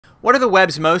What are the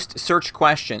web's most searched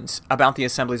questions about the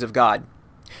Assemblies of God?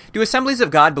 Do Assemblies of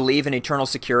God believe in eternal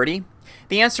security?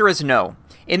 The answer is no.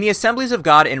 In the Assemblies of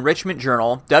God Enrichment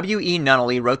Journal, W.E.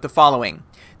 Nunnally wrote the following: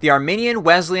 "The Arminian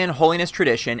Wesleyan holiness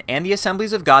tradition and the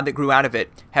Assemblies of God that grew out of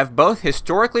it have both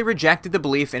historically rejected the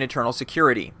belief in eternal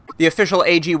security." The official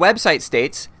AG website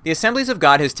states, "The Assemblies of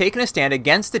God has taken a stand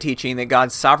against the teaching that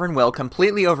God's sovereign will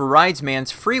completely overrides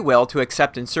man's free will to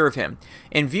accept and serve him.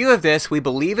 In view of this, we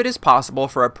believe it is possible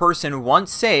for a person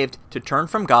once saved to turn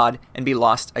from God and be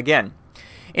lost again."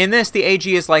 In this, the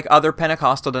AG is like other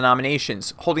Pentecostal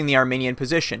denominations, holding the Arminian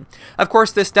position. Of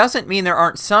course, this doesn't mean there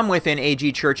aren't some within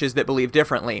AG churches that believe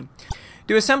differently.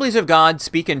 Do Assemblies of God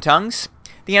speak in tongues?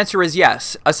 The answer is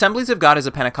yes. Assemblies of God is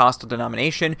a Pentecostal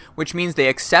denomination, which means they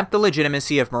accept the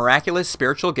legitimacy of miraculous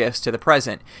spiritual gifts to the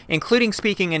present, including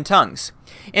speaking in tongues.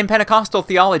 In Pentecostal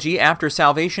theology, after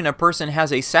salvation, a person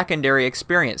has a secondary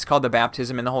experience called the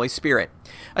baptism in the Holy Spirit.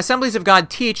 Assemblies of God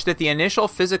teach that the initial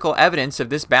physical evidence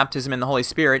of this baptism in the Holy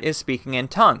Spirit is speaking in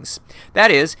tongues. That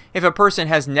is, if a person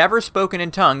has never spoken in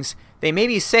tongues, they may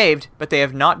be saved, but they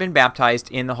have not been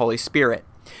baptized in the Holy Spirit.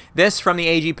 This from the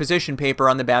AG position paper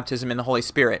on the baptism in the Holy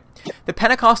Spirit. The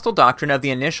Pentecostal doctrine of the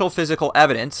initial physical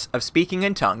evidence of speaking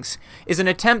in tongues is an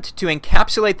attempt to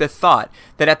encapsulate the thought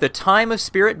that at the time of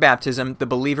Spirit baptism, the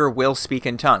believer will speak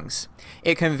in tongues.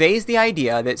 It conveys the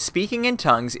idea that speaking in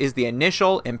tongues is the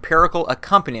initial empirical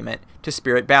accompaniment to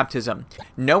Spirit baptism.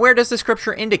 Nowhere does the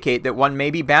Scripture indicate that one may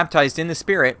be baptized in the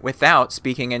Spirit without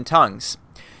speaking in tongues.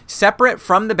 Separate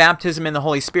from the baptism in the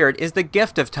Holy Spirit is the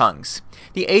gift of tongues.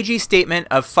 The AG statement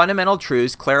of fundamental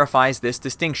truths clarifies this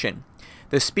distinction.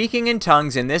 The speaking in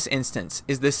tongues in this instance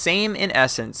is the same in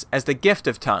essence as the gift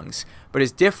of tongues, but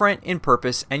is different in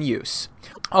purpose and use.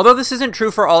 Although this isn't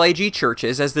true for all AG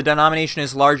churches, as the denomination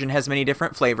is large and has many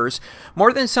different flavors,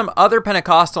 more than some other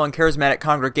Pentecostal and charismatic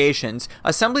congregations,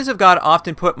 Assemblies of God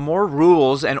often put more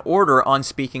rules and order on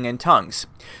speaking in tongues.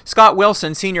 Scott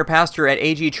Wilson, senior pastor at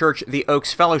AG Church The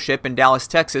Oaks Fellowship in Dallas,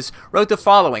 Texas, wrote the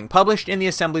following, published in the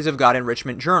Assemblies of God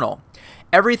Enrichment Journal.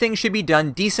 "Everything should be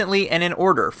done decently and in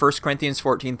order," 1 Corinthians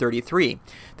 14:33.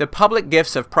 "The public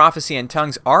gifts of prophecy and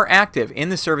tongues are active in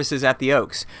the services at the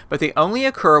Oaks, but they only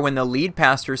occur when the lead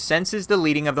pastor senses the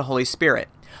leading of the Holy Spirit.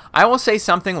 I will say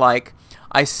something like,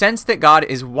 'I sense that God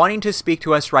is wanting to speak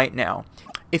to us right now.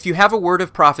 If you have a word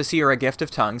of prophecy or a gift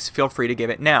of tongues, feel free to give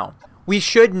it now.' We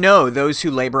should know those who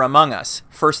labor among us,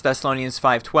 1 Thessalonians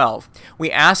 5:12.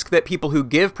 We ask that people who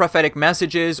give prophetic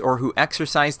messages or who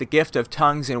exercise the gift of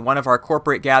tongues in one of our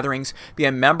corporate gatherings be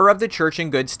a member of the church in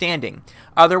good standing.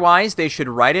 Otherwise, they should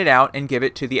write it out and give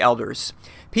it to the elders.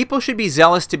 People should be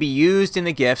zealous to be used in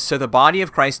the gifts so the body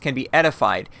of Christ can be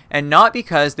edified, and not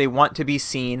because they want to be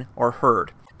seen or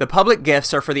heard. The public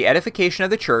gifts are for the edification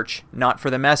of the church, not for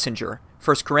the messenger,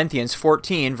 1 Corinthians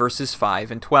 14, verses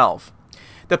 5 and 12.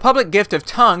 The public gift of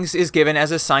tongues is given as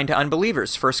a sign to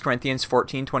unbelievers, 1 Corinthians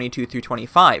 14:22 through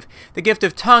 25. The gift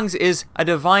of tongues is a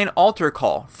divine altar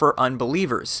call for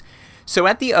unbelievers. So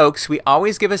at the Oaks, we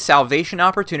always give a salvation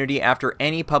opportunity after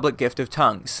any public gift of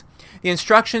tongues. The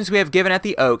instructions we have given at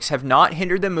the Oaks have not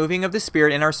hindered the moving of the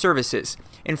Spirit in our services.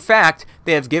 In fact,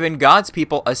 they have given God's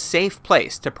people a safe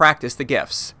place to practice the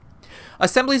gifts.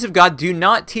 Assemblies of God do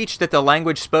not teach that the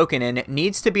language spoken in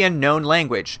needs to be a known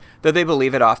language, though they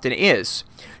believe it often is.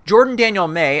 Jordan Daniel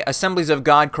May, Assemblies of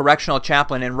God correctional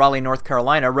chaplain in Raleigh, North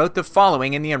Carolina, wrote the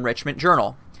following in the Enrichment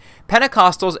Journal.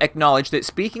 Pentecostals acknowledge that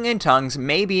speaking in tongues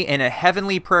may be in a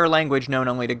heavenly prayer language known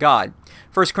only to God.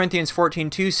 1 Corinthians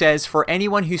 14:2 says, "For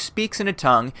anyone who speaks in a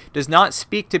tongue does not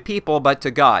speak to people but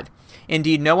to God.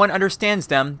 Indeed, no one understands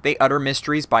them. They utter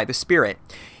mysteries by the Spirit."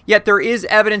 Yet there is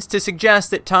evidence to suggest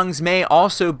that tongues may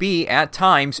also be, at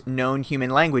times, known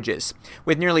human languages.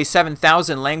 With nearly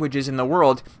 7,000 languages in the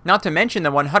world, not to mention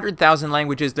the 100,000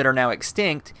 languages that are now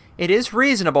extinct, it is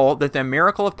reasonable that the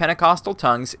miracle of Pentecostal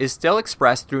tongues is still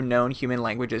expressed through known human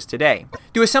languages today.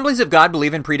 Do Assemblies of God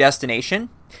believe in predestination?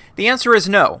 The answer is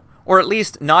no. Or at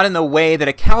least not in the way that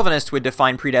a Calvinist would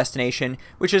define predestination,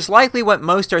 which is likely what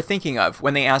most are thinking of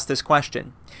when they ask this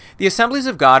question. The Assemblies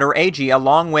of God, or AG,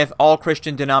 along with all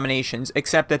Christian denominations,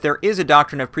 accept that there is a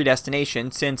doctrine of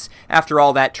predestination, since, after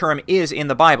all, that term is in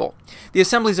the Bible. The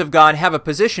Assemblies of God have a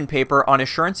position paper on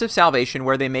assurance of salvation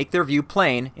where they make their view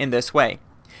plain in this way.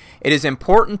 It is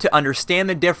important to understand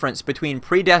the difference between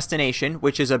predestination,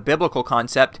 which is a biblical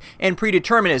concept, and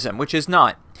predeterminism, which is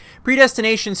not.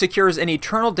 Predestination secures an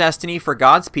eternal destiny for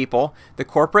God's people, the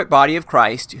corporate body of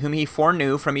Christ, whom he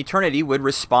foreknew from eternity would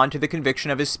respond to the conviction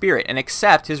of his Spirit and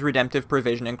accept his redemptive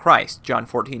provision in Christ, John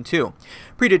 14:2.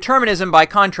 Predeterminism, by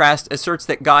contrast, asserts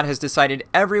that God has decided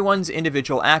everyone's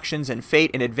individual actions and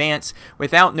fate in advance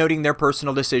without noting their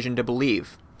personal decision to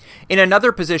believe. In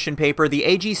another position paper, the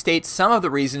AG states some of the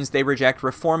reasons they reject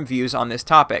Reform views on this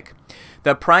topic.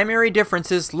 The primary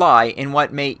differences lie in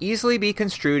what may easily be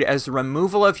construed as the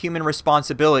removal of human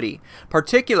responsibility,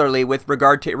 particularly with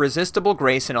regard to irresistible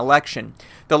grace and election,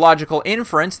 the logical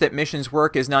inference that missions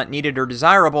work is not needed or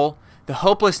desirable, the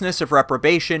hopelessness of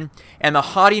reprobation, and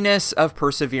the haughtiness of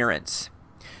perseverance.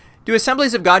 Do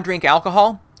Assemblies of God drink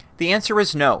alcohol? The answer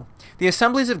is no. The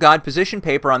Assemblies of God position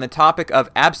paper on the topic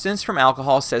of abstinence from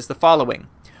alcohol says the following.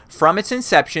 From its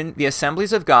inception, the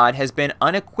Assemblies of God has been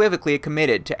unequivocally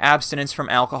committed to abstinence from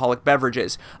alcoholic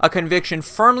beverages, a conviction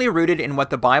firmly rooted in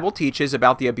what the Bible teaches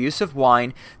about the abuse of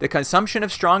wine, the consumption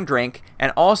of strong drink,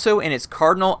 and also in its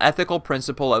cardinal ethical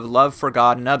principle of love for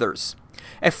God and others.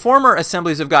 A former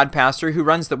Assemblies of God pastor who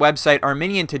runs the website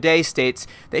Arminian Today states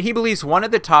that he believes one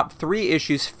of the top 3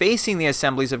 issues facing the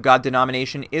Assemblies of God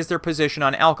denomination is their position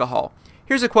on alcohol.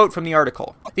 Here's a quote from the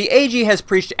article. The AG has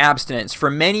preached abstinence for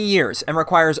many years and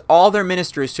requires all their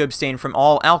ministers to abstain from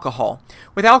all alcohol.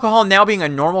 With alcohol now being a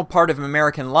normal part of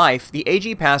American life, the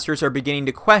AG pastors are beginning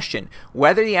to question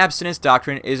whether the abstinence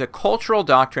doctrine is a cultural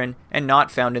doctrine and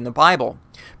not found in the Bible.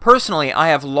 Personally, I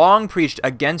have long preached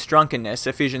against drunkenness,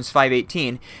 Ephesians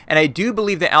 5:18, and I do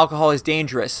believe that alcohol is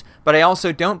dangerous, but I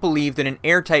also don't believe that an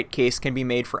airtight case can be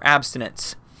made for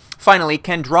abstinence. Finally,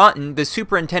 Ken Draughton, the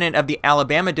superintendent of the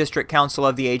Alabama District Council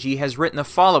of the AG, has written the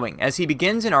following as he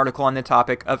begins an article on the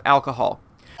topic of alcohol.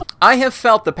 I have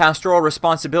felt the pastoral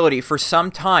responsibility for some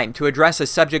time to address a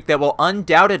subject that will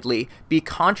undoubtedly be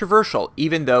controversial,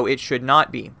 even though it should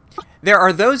not be. There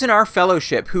are those in our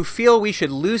fellowship who feel we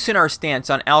should loosen our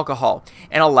stance on alcohol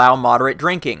and allow moderate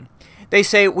drinking. They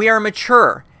say we are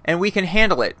mature and we can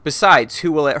handle it. Besides,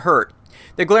 who will it hurt?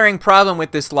 The glaring problem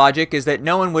with this logic is that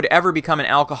no one would ever become an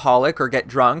alcoholic or get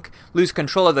drunk, lose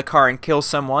control of the car and kill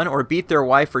someone, or beat their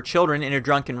wife or children in a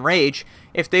drunken rage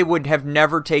if they would have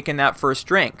never taken that first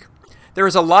drink. There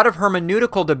is a lot of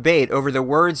hermeneutical debate over the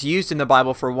words used in the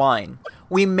Bible for wine.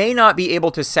 We may not be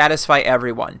able to satisfy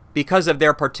everyone because of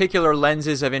their particular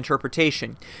lenses of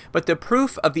interpretation, but the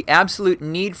proof of the absolute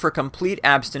need for complete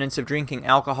abstinence of drinking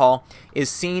alcohol is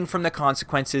seen from the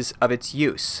consequences of its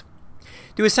use.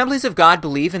 Do Assemblies of God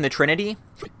believe in the Trinity?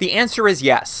 The answer is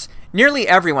yes. Nearly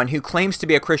everyone who claims to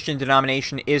be a Christian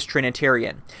denomination is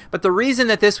Trinitarian. But the reason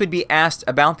that this would be asked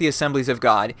about the Assemblies of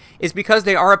God is because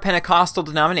they are a Pentecostal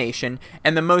denomination,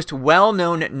 and the most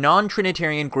well-known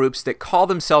non-Trinitarian groups that call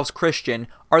themselves Christian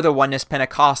are the Oneness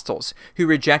Pentecostals, who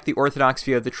reject the Orthodox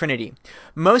view of the Trinity.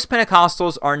 Most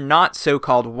Pentecostals are not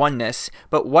so-called Oneness,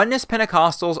 but Oneness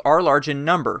Pentecostals are large in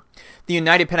number. The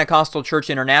United Pentecostal Church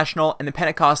International and the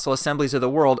Pentecostal Assemblies of the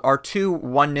World are 2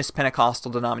 Oneness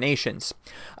Pentecostal denominations.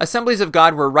 Assemblies of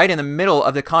God were right in the middle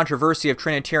of the controversy of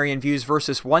Trinitarian views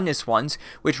versus Oneness ones,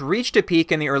 which reached a peak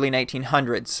in the early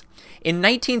 1900s. In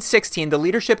 1916, the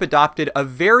leadership adopted a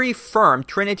very firm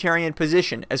Trinitarian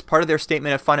position as part of their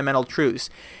statement of fundamental truths,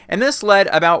 and this led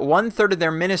about 1/3 of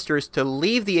their ministers to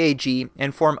leave the AG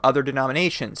and form other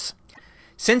denominations.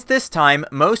 Since this time,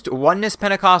 most Oneness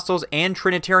Pentecostals and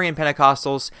Trinitarian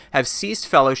Pentecostals have ceased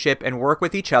fellowship and work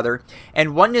with each other,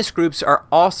 and Oneness groups are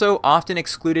also often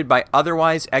excluded by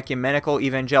otherwise ecumenical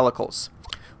evangelicals.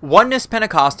 Oneness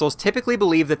Pentecostals typically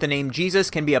believe that the name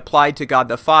Jesus can be applied to God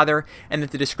the Father and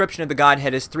that the description of the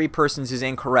Godhead as 3 persons is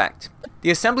incorrect. The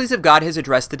Assemblies of God has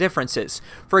addressed the differences.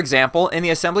 For example, in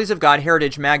the Assemblies of God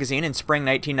Heritage magazine in spring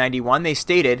 1991, they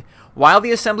stated, "While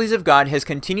the Assemblies of God has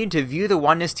continued to view the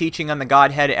Oneness teaching on the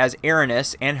Godhead as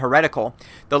erroneous and heretical,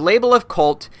 the label of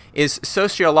cult is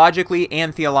sociologically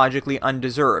and theologically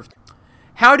undeserved."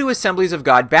 How do Assemblies of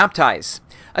God baptize?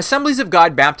 Assemblies of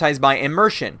God baptize by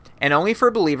immersion, and only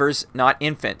for believers, not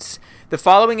infants. The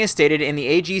following is stated in the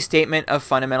AG Statement of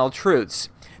Fundamental Truths.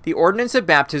 The ordinance of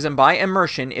baptism by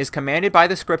immersion is commanded by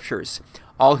the Scriptures.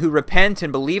 All who repent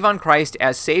and believe on Christ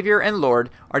as Savior and Lord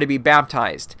are to be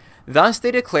baptized. Thus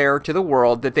they declare to the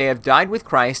world that they have died with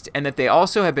Christ and that they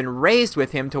also have been raised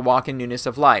with him to walk in newness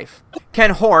of life.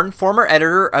 Ken Horn, former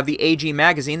editor of the AG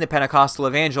magazine, The Pentecostal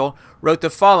Evangel, wrote the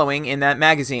following in that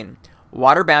magazine.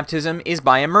 Water baptism is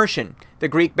by immersion. The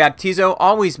Greek baptizo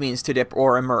always means to dip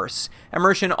or immerse.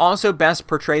 Immersion also best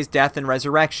portrays death and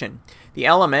resurrection. The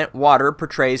element, water,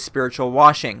 portrays spiritual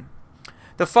washing.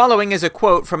 The following is a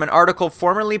quote from an article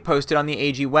formerly posted on the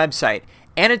AG website,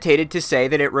 annotated to say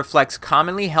that it reflects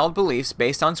commonly held beliefs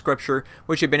based on Scripture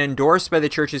which have been endorsed by the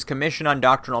Church's Commission on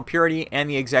Doctrinal Purity and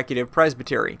the Executive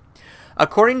Presbytery.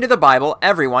 According to the Bible,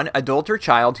 everyone, adult or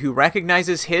child, who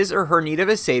recognizes his or her need of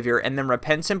a Savior and then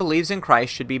repents and believes in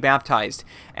Christ should be baptized.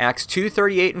 Acts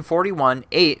 2:38 and 41,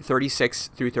 8:36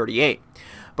 through 38.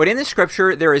 But in the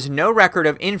Scripture, there is no record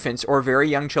of infants or very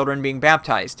young children being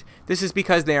baptized. This is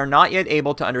because they are not yet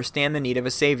able to understand the need of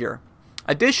a Savior.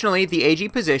 Additionally, the AG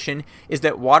position is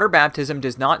that water baptism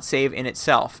does not save in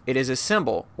itself. It is a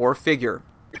symbol or figure.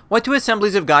 What do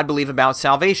Assemblies of God believe about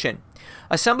salvation?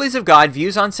 Assemblies of God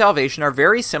views on salvation are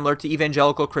very similar to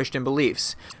evangelical Christian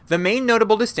beliefs. The main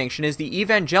notable distinction is the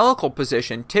evangelical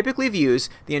position typically views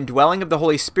the indwelling of the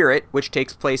Holy Spirit, which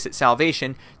takes place at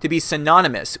salvation, to be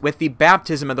synonymous with the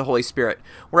baptism of the Holy Spirit,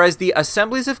 whereas the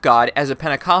Assemblies of God, as a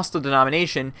Pentecostal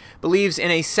denomination, believes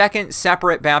in a second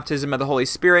separate baptism of the Holy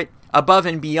Spirit above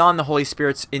and beyond the Holy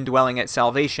Spirit's indwelling at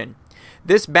salvation.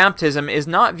 This baptism is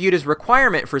not viewed as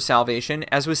requirement for salvation,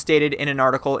 as was stated in an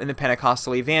article in the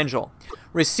Pentecostal Evangel.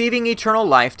 Receiving eternal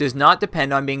life does not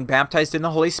depend on being baptized in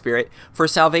the Holy Spirit, for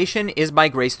salvation is by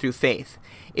grace through faith.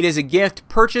 It is a gift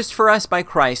purchased for us by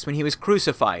Christ when he was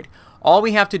crucified. All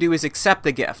we have to do is accept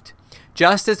the gift.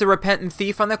 Just as the repentant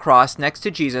thief on the cross next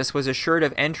to Jesus was assured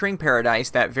of entering paradise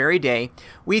that very day,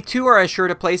 we too are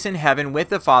assured a place in heaven with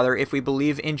the Father if we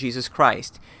believe in Jesus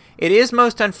Christ. It is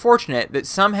most unfortunate that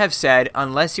some have said,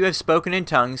 unless you have spoken in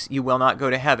tongues, you will not go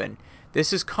to heaven.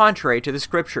 This is contrary to the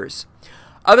Scriptures.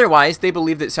 Otherwise, they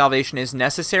believe that salvation is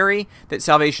necessary, that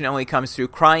salvation only comes through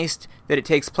Christ, that it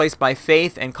takes place by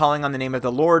faith and calling on the name of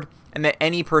the Lord, and that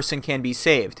any person can be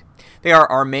saved. They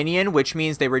are Arminian, which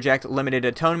means they reject limited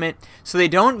atonement, so they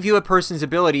don't view a person's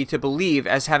ability to believe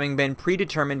as having been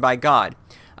predetermined by God.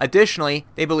 Additionally,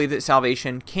 they believe that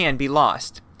salvation can be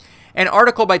lost. An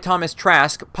article by Thomas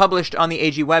Trask, published on the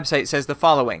AG website, says the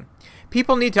following: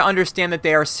 people need to understand that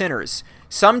they are sinners.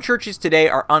 Some churches today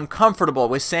are uncomfortable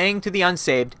with saying to the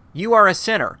unsaved, you are a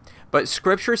sinner. But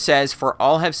Scripture says, for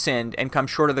all have sinned and come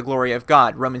short of the glory of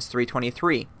God, Romans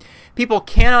 3:23. People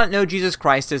cannot know Jesus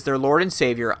Christ as their Lord and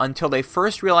Savior until they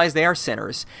first realize they are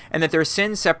sinners and that their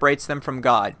sin separates them from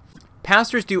God.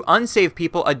 Pastors do unsaved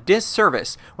people a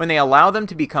disservice when they allow them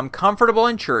to become comfortable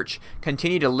in church,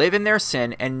 continue to live in their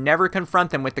sin, and never confront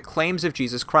them with the claims of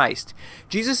Jesus Christ.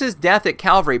 Jesus' death at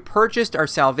Calvary purchased our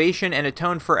salvation and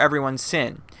atoned for everyone's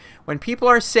sin. When people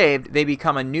are saved, they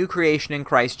become a new creation in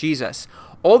Christ Jesus.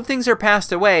 Old things are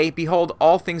passed away, behold,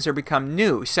 all things are become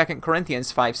new, 2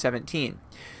 Corinthians 5:17.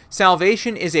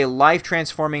 Salvation is a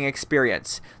life-transforming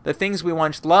experience. The things we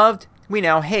once loved, we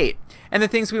now hate, and the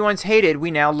things we once hated,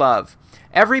 we now love.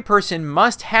 Every person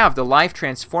must have the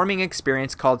life-transforming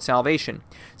experience called salvation.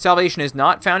 Salvation is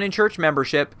not found in church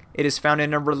membership, it is found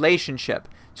in a relationship.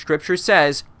 Scripture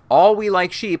says, all we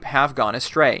like sheep have gone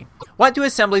astray. What do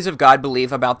Assemblies of God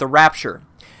believe about the rapture?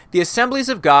 The Assemblies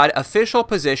of God official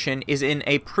position is in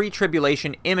a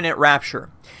pre-tribulation imminent rapture.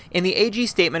 In the AG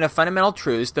Statement of Fundamental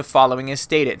Truths, the following is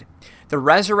stated: the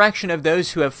resurrection of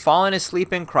those who have fallen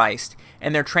asleep in Christ,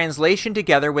 and their translation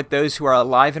together with those who are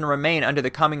alive and remain unto the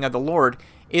coming of the Lord,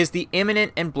 is the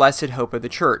imminent and blessed hope of the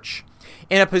church.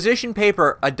 In a position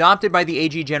paper adopted by the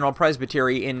AG General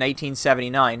Presbytery in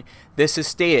 1979, this is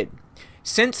stated: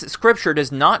 since Scripture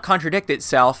does not contradict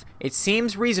itself, it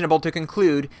seems reasonable to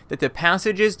conclude that the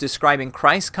passages describing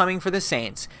Christ's coming for the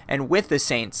saints and with the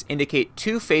saints indicate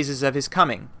two phases of his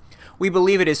coming. We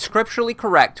believe it is scripturally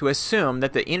correct to assume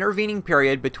that the intervening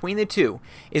period between the two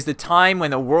is the time when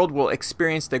the world will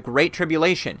experience the Great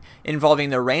Tribulation,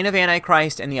 involving the reign of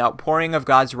Antichrist and the outpouring of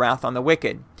God's wrath on the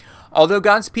wicked. Although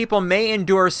God's people may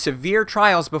endure severe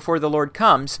trials before the Lord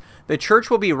comes, the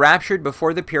church will be raptured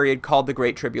before the period called the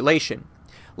Great Tribulation.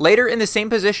 Later in the same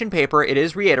position paper, it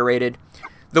is reiterated,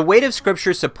 the weight of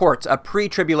Scripture supports a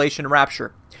pre-tribulation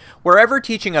rapture. Wherever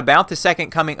teaching about the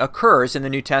second coming occurs in the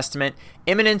New Testament,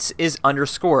 imminence is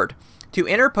underscored. To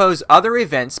interpose other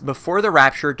events before the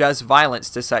rapture does violence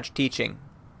to such teaching.